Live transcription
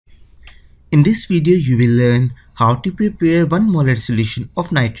In this video, you will learn how to prepare 1 molar solution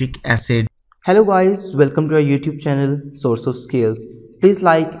of nitric acid. Hello guys, welcome to our YouTube channel Source of Skills. Please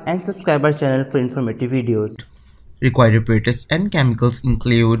like and subscribe our channel for informative videos. Required apparatus and chemicals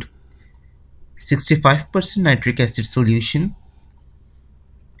include 65% nitric acid solution,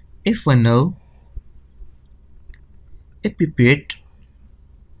 a funnel, a pipette,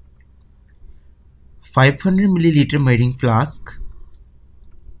 500 ml measuring flask,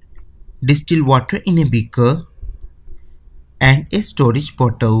 distilled water in a beaker, and a storage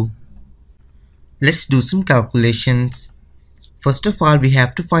bottle. Let's do some calculations. First of all, we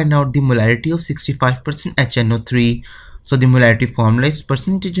have to find out the molarity of 65% HNO3. So the molarity formula is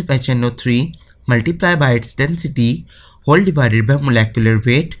percentage of HNO3 multiplied by its density whole divided by molecular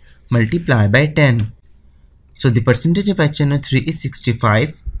weight multiplied by 10. So the percentage of HNO3 is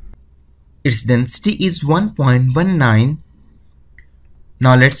 65. Its density is 1.19.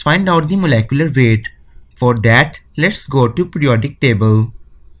 Now let's find out the molecular weight. For that, let's go to periodic table.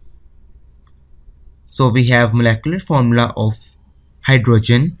 So we have molecular formula of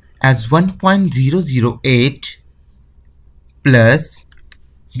hydrogen as 1.008 plus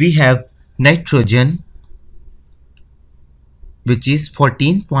we have nitrogen which is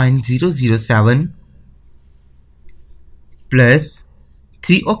 14.007 plus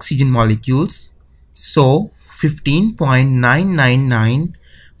 3 oxygen molecules, so 15.999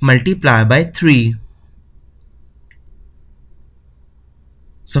 multiplied by 3.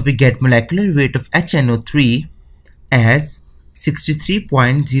 So we get molecular weight of HNO3 as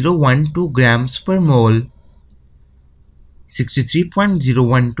 63.012 grams per mole.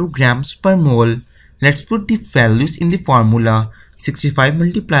 63.012 grams per mole. Let's put the values in the formula. 65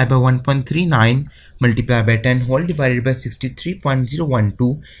 multiplied by 1.39 multiplied by 10 whole divided by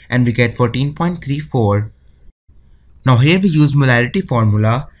 63.012 and we get 14.34. Now here we use molarity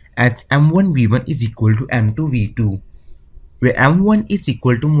formula as M1V1 is equal to M2V2, where M1 is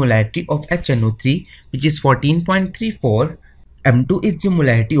equal to molarity of HNO3 which is 14.34. M2 is the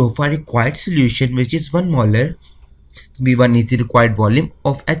molarity of our required solution which is 1 molar. V1 is the required volume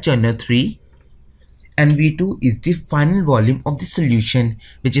of HNO3 and V2 is the final volume of the solution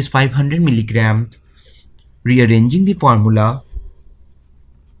which is 500 milligrams. Rearranging the formula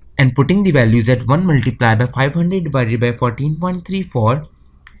and putting the values at 1 multiplied by 500 divided by 14.34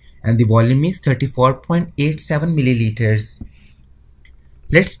 and the volume is 34.87 milliliters.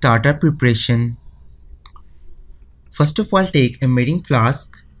 Let's start our preparation. First of all, take a measuring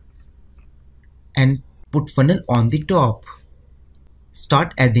flask and put funnel on the top.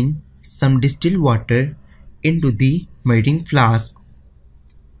 Start adding some distilled water into the measuring flask.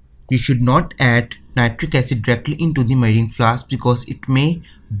 You should not add nitric acid directly into the measuring flask because it may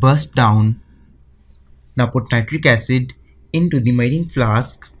burst down. Now put nitric acid into the measuring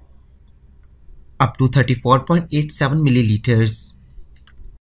flask up to 34.87 milliliters.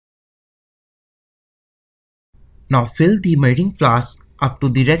 Now fill the measuring flask up to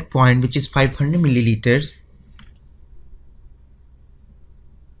the red point which is 500 milliliters.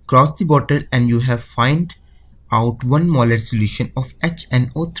 Cross the bottle and you have find out 1 molar solution of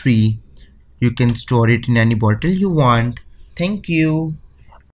HNO3. You can store it in any bottle you want. Thank you.